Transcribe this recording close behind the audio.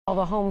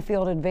The home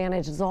field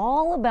advantage is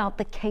all about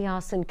the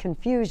chaos and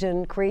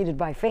confusion created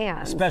by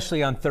fans.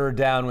 Especially on third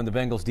down when the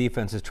Bengals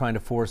defense is trying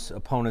to force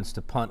opponents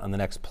to punt on the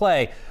next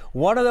play.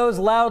 One of those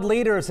loud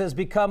leaders has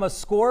become a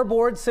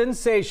scoreboard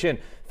sensation.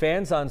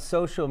 Fans on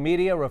social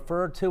media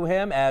refer to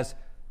him as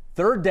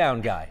third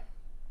down guy.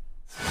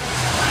 It's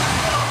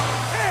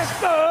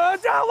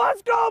third down,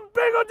 let's go!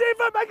 Bengal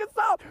defense, make it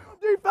stop!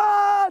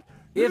 Defense!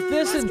 If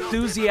this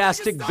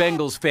enthusiastic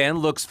Bengals fan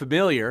looks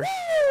familiar,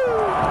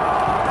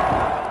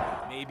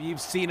 maybe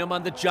you've seen him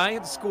on the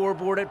giant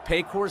scoreboard at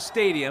Paycor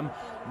Stadium,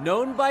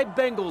 known by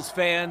Bengals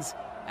fans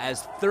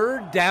as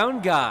third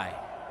down guy.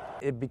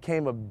 It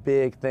became a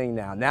big thing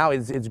now. Now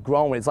it's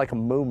growing. It's like a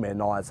movement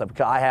and all that stuff.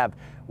 Because I have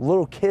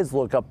little kids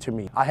look up to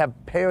me. I have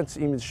parents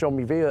even show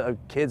me video of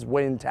kids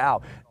winning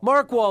towel.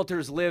 Mark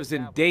Walters lives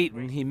in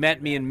Dayton. He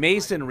met me in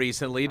Mason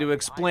recently to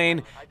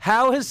explain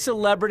how his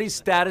celebrity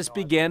status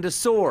began to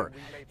soar.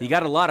 He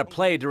got a lot of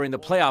play during the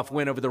playoff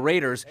win over the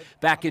Raiders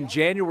back in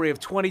January of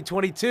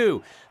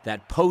 2022.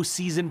 That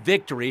postseason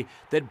victory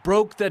that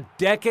broke the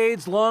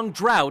decades-long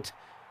drought,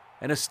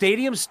 and a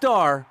stadium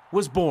star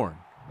was born.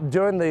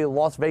 During the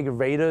Las Vegas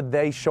Raiders,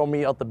 they showed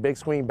me up the big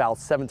screen about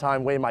 7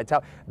 times winning my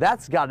towel.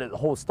 That's got it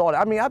whole started.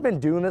 I mean, I've been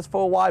doing this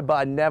for a while, but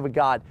I never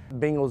got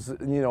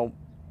Bengals,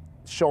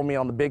 show me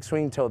on the big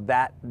screen until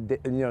that,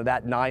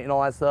 that night and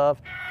all that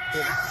stuff.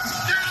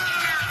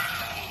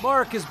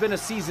 Mark has been a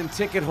season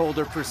ticket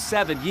holder for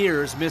 7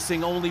 years,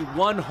 missing only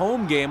one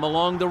home game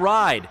along the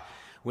ride.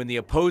 When the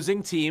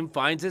opposing team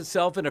finds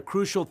itself in a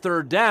crucial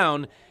third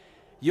down,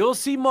 you'll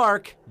see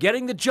Mark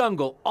getting the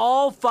jungle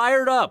all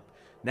fired up.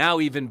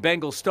 Now even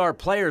Bengals star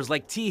players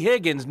like T.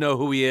 Higgins know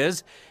who he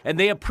is, and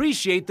they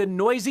appreciate the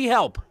noisy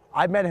help.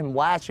 I met him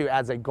last year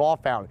as a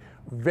golf fan.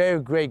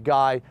 Very great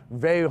guy,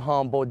 very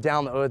humble,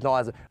 down to earth and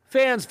all that.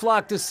 Fans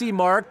flock to see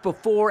Mark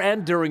before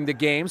and during the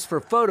games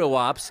for photo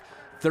ops.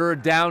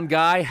 Third down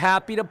guy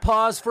happy to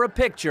pause for a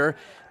picture,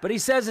 but he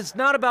says it's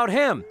not about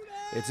him.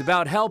 It's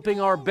about helping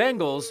our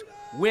Bengals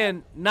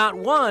win not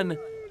one,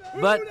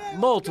 but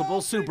multiple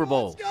Super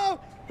Bowls.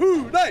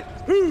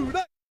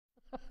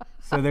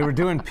 So they were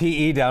doing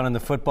PE down in the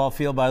football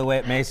field, by the way,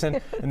 at Mason,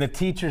 and the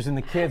teachers and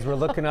the kids were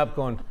looking up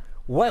going,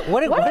 what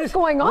is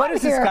going on What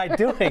is here? this guy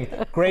doing?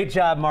 Great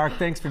job, Mark.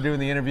 Thanks for doing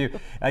the interview.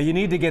 You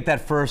need to get that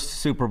first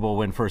Super Bowl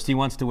win first. He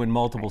wants to win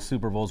multiple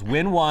Super Bowls.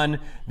 Win one,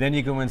 then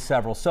you can win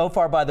several. So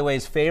far, by the way,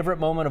 his favorite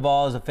moment of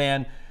all as a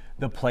fan,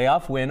 the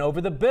playoff win over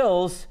the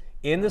Bills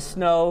in the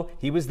snow.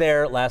 He was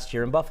there last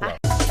year in Buffalo.